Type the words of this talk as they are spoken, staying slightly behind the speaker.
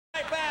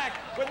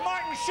with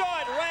Martin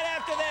Short right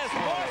after this.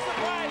 More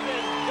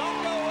surprises.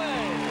 Don't go away.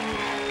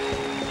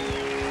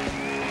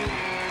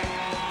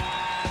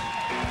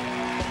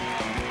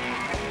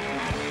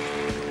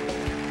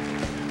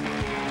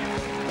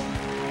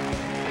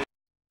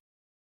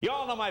 You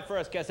all know my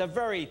first guest, a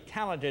very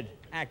talented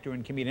actor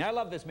and comedian. I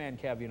love this man,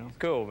 Kev, you know.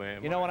 Cool,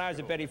 man. You know, when I was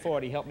at Betty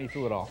Ford, he helped me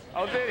through it all.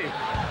 Oh, did he?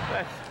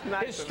 That's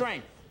nice. His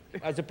strength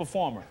as a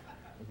performer.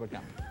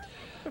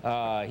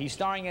 He's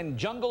starring in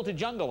Jungle to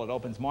Jungle. It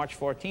opens March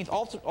 14th.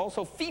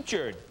 Also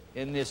featured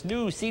in this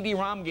new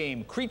CD-ROM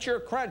game,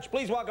 Creature Crunch.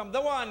 Please welcome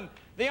the one,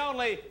 the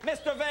only,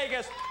 Mr.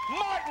 Vegas,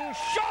 Martin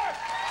Short!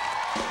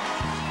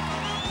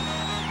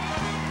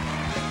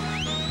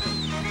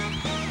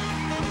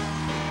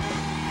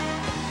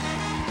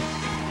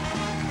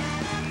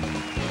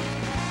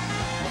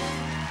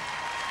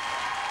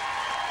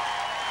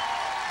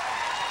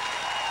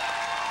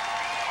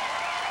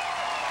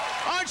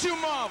 Aren't you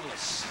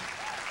marvelous?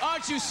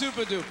 Aren't you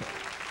super duper?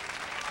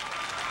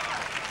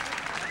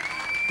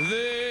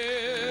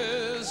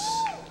 This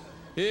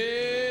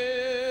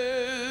is...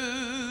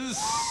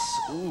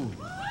 Ooh,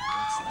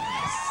 that's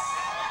nice.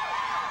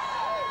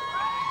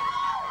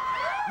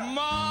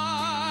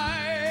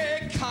 My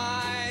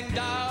kind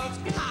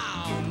of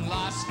town,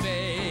 Las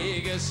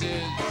Vegas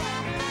is.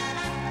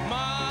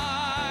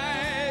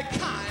 My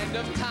kind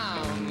of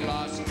town,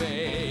 Las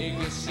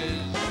Vegas is.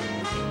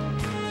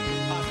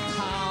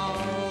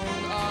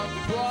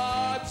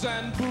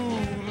 And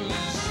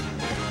booze,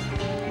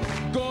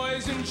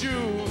 goys and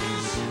Jews,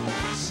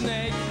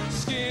 snake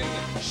skin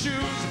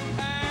shoes,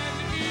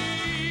 and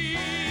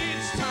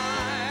each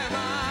time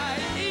I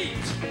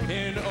eat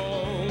in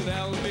old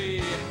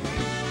LV,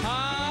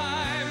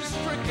 I'm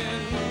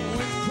stricken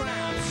with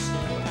cramps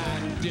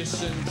and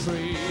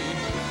dysentery.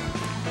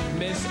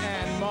 Miss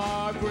Ann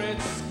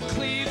Margaret's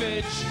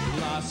cleavage,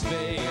 Las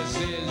Vegas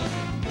is.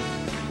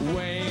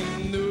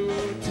 Wayne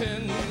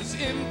Newton's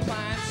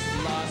implants,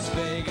 Las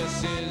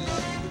Vegas is.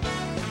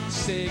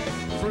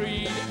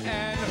 Siegfried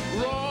and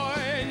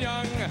Roy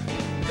Young,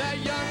 that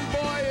young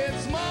boy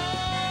is mine.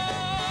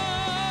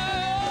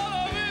 All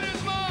of it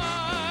is my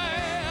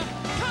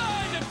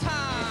kind of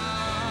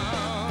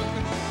town.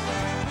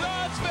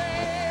 Las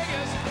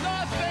Vegas,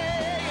 Las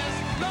Vegas,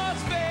 Las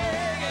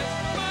Vegas,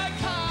 my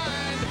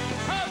kind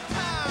of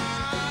town.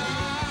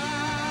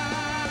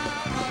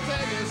 Las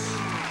Vegas.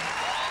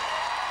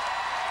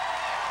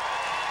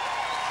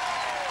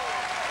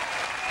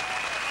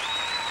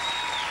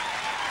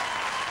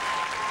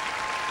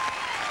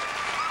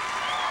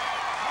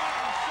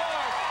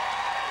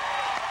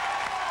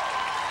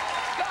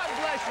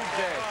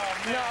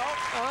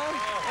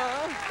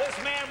 This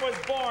man was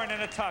born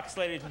in a tux,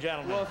 ladies and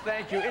gentlemen. Well,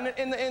 thank you.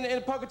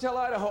 In Pocatello,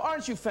 Idaho,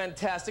 aren't you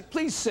fantastic?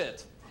 Please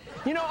sit.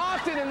 You know,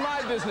 often in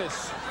my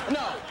business,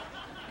 no.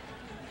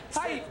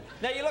 Hi.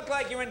 Now, you look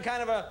like you're in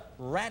kind of a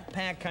Rat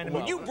Pack kind of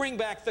mood. You bring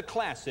back the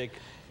classic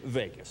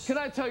Vegas. Can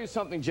I tell you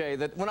something, Jay,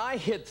 that when I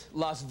hit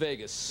Las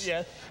Vegas,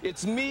 yes,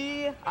 it's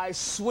me, I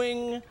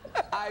swing,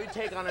 I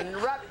take on a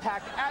Rat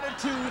Pack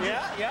attitude.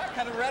 Yeah,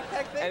 kind of Rat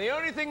Pack thing. And the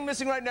only thing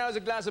missing right now is a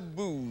glass of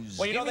booze.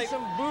 Well, you know, Give me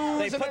some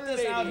booze. They put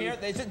this out here.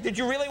 Did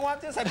you really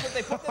want this? They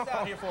put this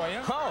out here for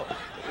you. Oh,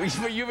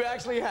 you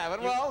actually have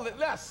it. Well,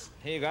 yes.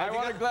 Here you go. I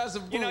want a glass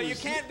of booze. You know, you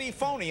can't be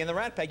phony in the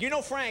Rat Pack. You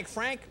know Frank.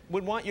 Frank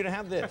would want you to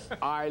have this.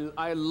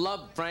 I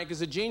love Frank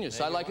as a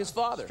genius. I like his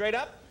father. Straight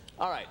up?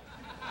 All right.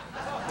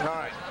 All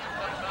right.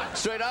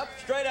 Straight up?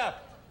 Straight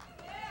up.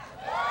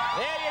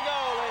 There you go,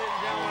 ladies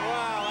and gentlemen.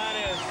 Wow, that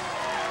is...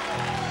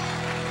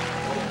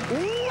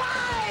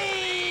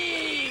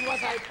 Why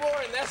was I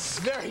born? That's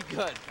very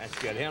good. That's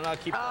good. Here, I'll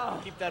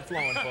keep that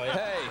flowing for you.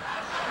 Hey.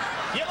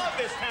 You love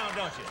this town,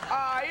 don't you?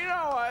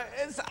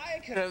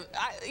 You know,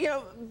 you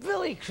know,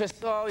 Billy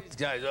Crystal, all these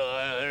guys,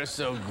 oh, they're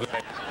so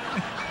good.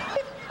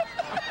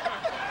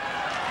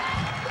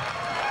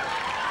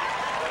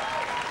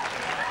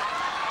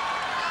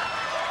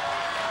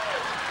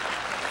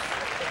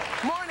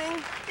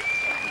 Morning.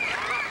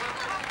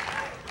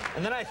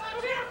 And then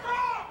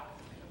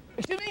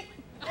Excuse me?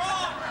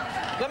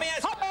 Let me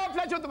ask you.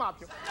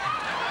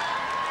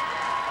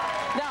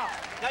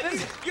 Now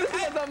this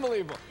is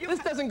unbelievable. This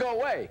doesn't go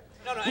away.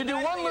 No, you do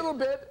one little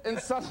bit, and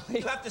suddenly...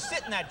 You have to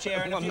sit in that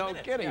chair in a few no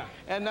minutes. kidding. Yeah.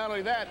 And not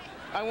only that,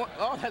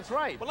 oh, that's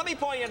right. Well, let me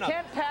pour you another.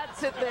 Can't Pat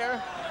sit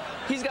there?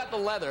 He's got the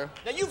leather.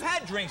 Now, you've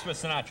had drinks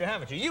with Sinatra,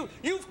 haven't you?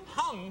 You've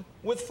hung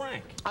with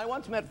Frank. I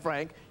once met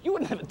Frank. You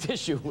wouldn't have a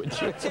tissue, would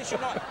you? Tissue,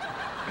 no.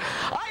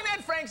 I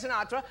met Frank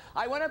Sinatra.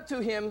 I went up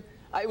to him.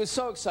 I was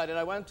so excited.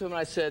 I went up to him and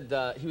I said,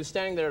 he was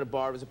standing there at a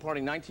bar. It was a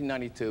party in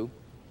 1992.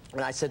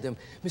 And I said to him,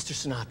 Mr.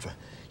 Sinatra,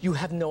 you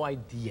have no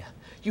idea.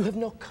 You have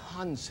no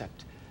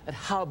concept at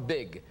how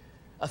big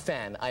a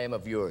fan I am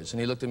of yours.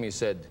 And he looked at me and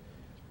said,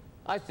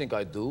 I think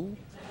I do.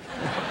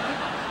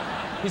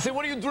 He said,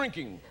 what are you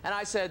drinking? And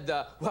I said,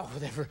 well,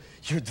 whatever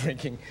you're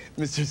drinking,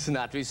 Mr.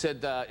 Sinatra. He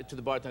said to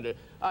the bartender,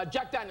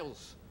 Jack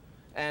Daniels.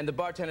 And the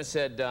bartender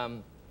said,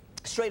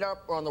 straight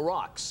up or on the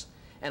rocks?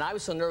 And I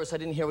was so nervous I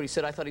didn't hear what he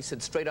said. I thought he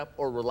said straight up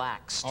or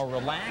relaxed. Oh,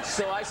 relaxed?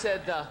 So I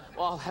said, well,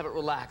 I'll have it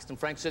relaxed. And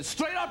Frank said,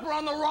 straight up or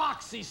on the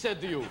rocks, he said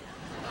to you.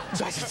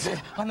 So I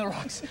said, on the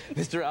rocks.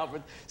 Mr.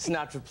 Alfred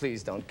Sinatra,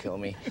 please don't kill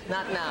me.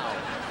 Not now.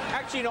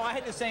 Actually, you know, I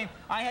had the same.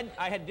 I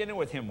had dinner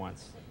with him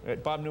once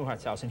at Bob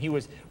Newhart's house, and he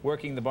was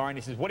working the bar, and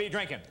he says, "What are you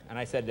drinking?" And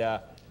I said,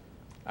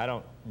 "I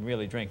don't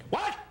really drink."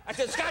 What? I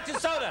said, "Scotch and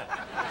soda."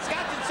 Scotch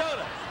and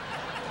soda.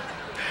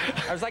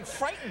 I was like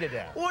frightened to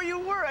death. Well, you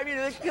were. I mean,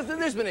 because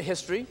there's been a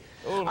history.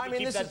 Oh, I mean,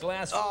 keep this that is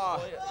glass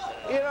full.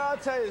 you know, I'll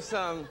tell you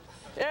something.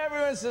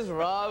 Everyone says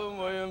Robin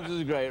Williams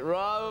is great.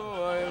 Robin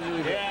Williams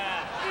is great.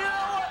 Yeah. You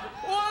know what?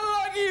 One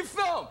lucky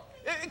film.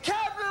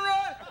 Captain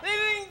Run, they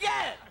didn't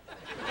get it.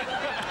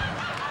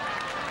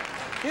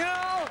 You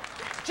know,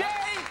 Jay.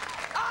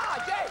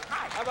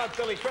 Hi. How about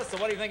Billy Crystal?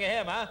 What do you think of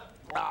him, huh?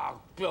 Oh,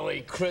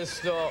 Billy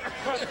Crystal.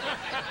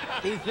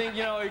 You think,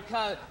 you know,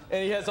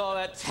 and he has all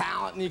that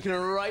talent and he can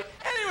write.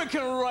 Anyone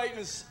can write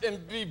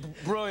and be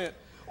brilliant.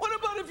 What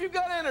about if you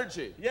got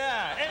energy?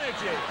 Yeah,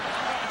 energy.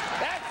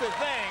 That's the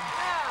thing.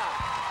 Yeah.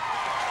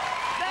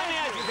 Let me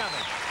ask you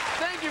something.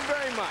 Thank you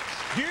very much.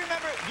 Do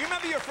you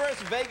remember your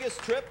first Vegas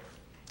trip?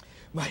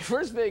 My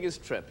first Vegas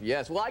trip,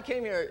 yes. Well, I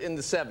came here in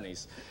the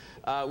 70s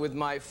with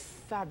my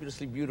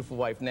fabulously beautiful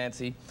wife,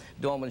 Nancy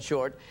Dolman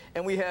Short,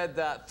 and we had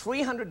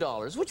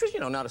 $300, which was, you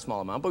know, not a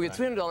small amount, but we had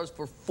 $300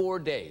 for 4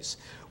 days.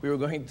 We were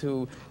going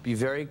to be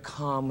very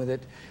calm with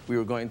it. We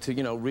were going to,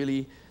 you know,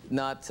 really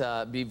not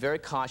be very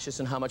cautious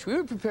in how much. We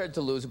were prepared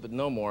to lose it, but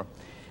no more.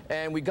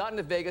 And we got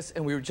into Vegas,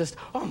 and we were just,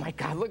 oh my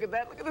God, look at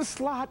that, look at the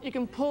slot you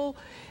can pull.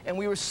 And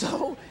we were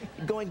so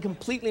going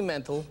completely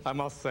mental, I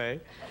must say.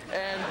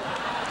 And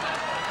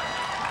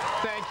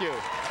thank you.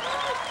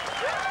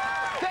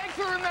 Thanks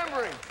for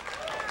remembering.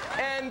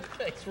 And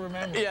Thanks for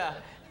remembering. yeah,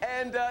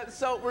 and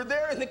so we're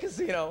there in the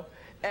casino,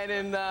 and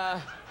in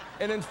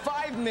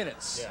 5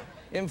 minutes,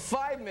 in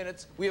 5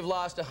 minutes, we have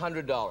lost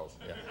 $100.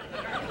 Yeah.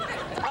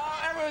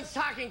 Oh, everyone's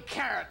talking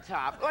Carrot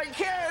Top. Like,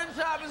 Carrot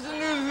Top is a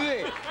new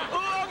thing.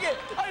 Oh, okay,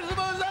 I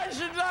suppose I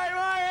should dye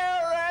my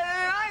hair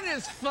red. I'm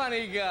this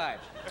funny guy.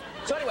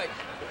 So anyway,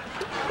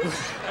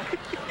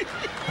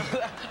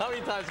 how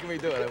many times can we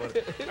do it? I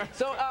wonder.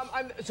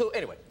 So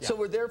anyway, so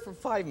we're there for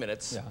 5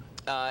 minutes,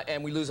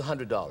 and we lose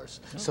 $100.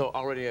 So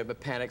already I have a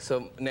panic.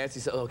 So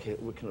Nancy said, okay,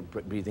 we're kind of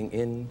breathing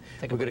in.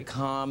 We're going to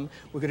calm.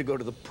 We're going to go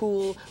to the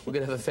pool. We're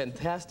going to have a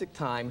fantastic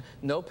time.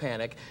 No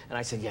panic. And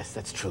I said, yes,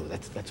 that's true.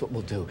 That's what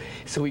we'll do.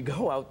 So we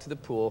go out to the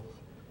pool,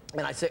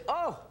 and I say,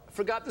 oh,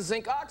 forgot the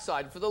zinc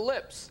oxide for the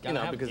lips, you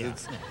know,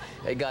 because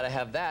I gotta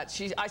have that.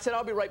 I said,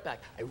 I'll be right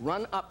back. I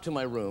run up to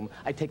my room.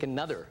 I take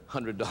another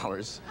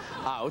 $100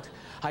 out.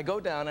 I go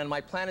down, and my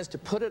plan is to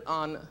put it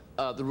on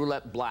the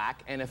roulette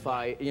black, and if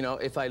I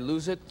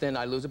lose it, then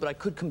I lose it. But I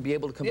could be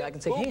able to come back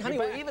and say, hey, honey,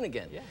 we're even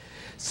again. Yeah.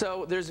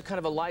 So there's a kind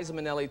of a Liza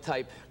Minnelli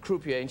type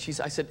croupier, and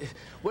I said,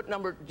 what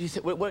number? You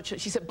said,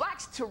 she said,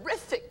 black's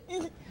terrific.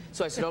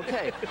 So I said,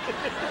 okay.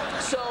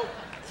 So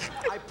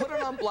I put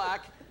it on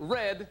black.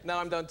 Red, now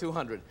I'm down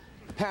 200.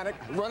 Panic,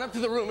 run up to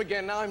the room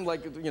again. Now I'm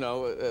like, you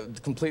know,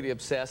 completely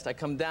obsessed. I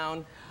come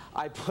down,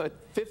 I put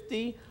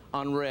 50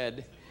 on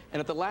red, and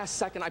at the last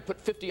second I put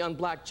 50 on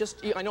black.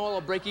 I know I'll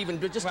break even,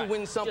 but just to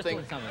win something.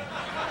 Just win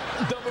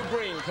something. Double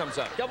green comes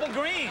up. Double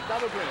green?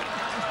 Double green.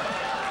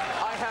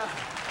 I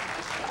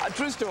have, a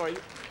true story,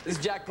 this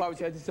is Jack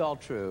Clark, it's all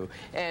true.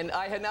 And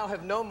I now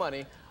have no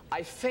money.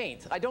 I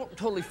faint. I don't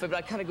totally faint, but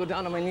I kind of go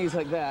down on my knees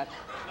like that.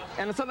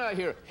 And suddenly I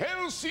hear,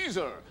 Hail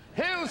Caesar!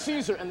 Hail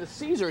Caesar! And the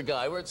Caesar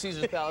guy, we're at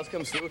Caesar's Palace,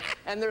 comes through,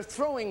 and they're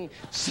throwing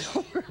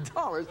silver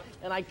dollars,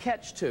 and I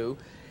catch two,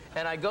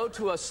 and I go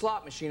to a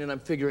slot machine, and I'm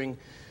figuring,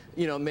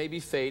 you know, maybe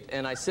fate,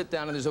 and I sit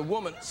down, and there's a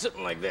woman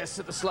sitting like this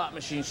at the slot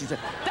machine. She said,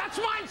 that's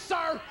mine,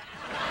 sir!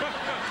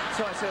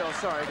 So I say, oh,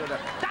 sorry, I go down.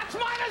 That's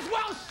mine as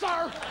well,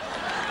 sir!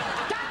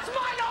 That's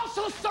mine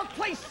also, sir,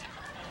 please!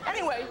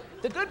 Anyway,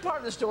 the good part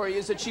of the story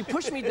is that she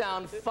pushed me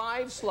down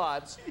 5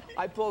 slots.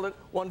 I pulled it,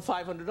 won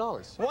 $500.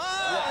 Wow! Yeah.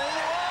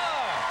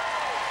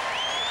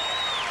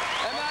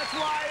 And that's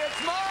why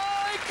it's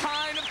my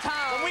kind of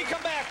town. When we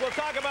come back, we'll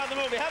talk about the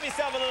movie. Have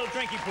yourself a little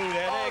drinky poo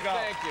there. There you go.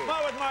 Thank you.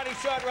 More with Marty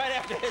Short right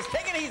after this.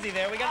 Take it easy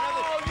there. We got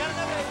another.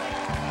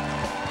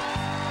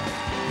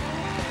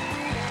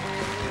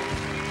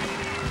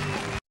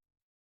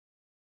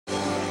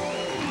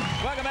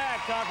 Welcome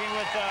back. Talking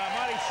with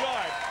Marty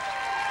Short.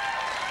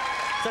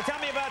 So tell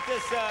me about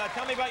this.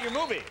 Tell me about your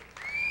movie.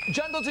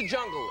 Jungle to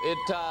Jungle. It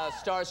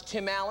stars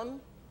Tim Allen,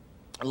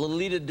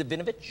 Lolita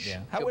Davinovich.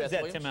 Yeah. How is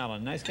that, Tim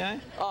Allen? Nice guy?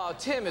 Oh,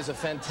 Tim is a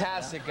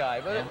fantastic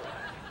guy. But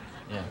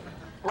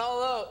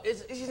although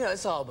you know,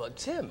 it's all about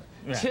Tim.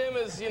 Yeah. Tim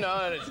is, you know,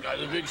 and he's got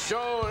a big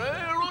show. And,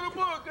 hey, I wrote a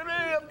book, and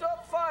hey, I'm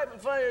top 5.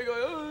 And finally, you go,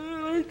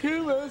 oh,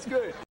 Tim, that's great.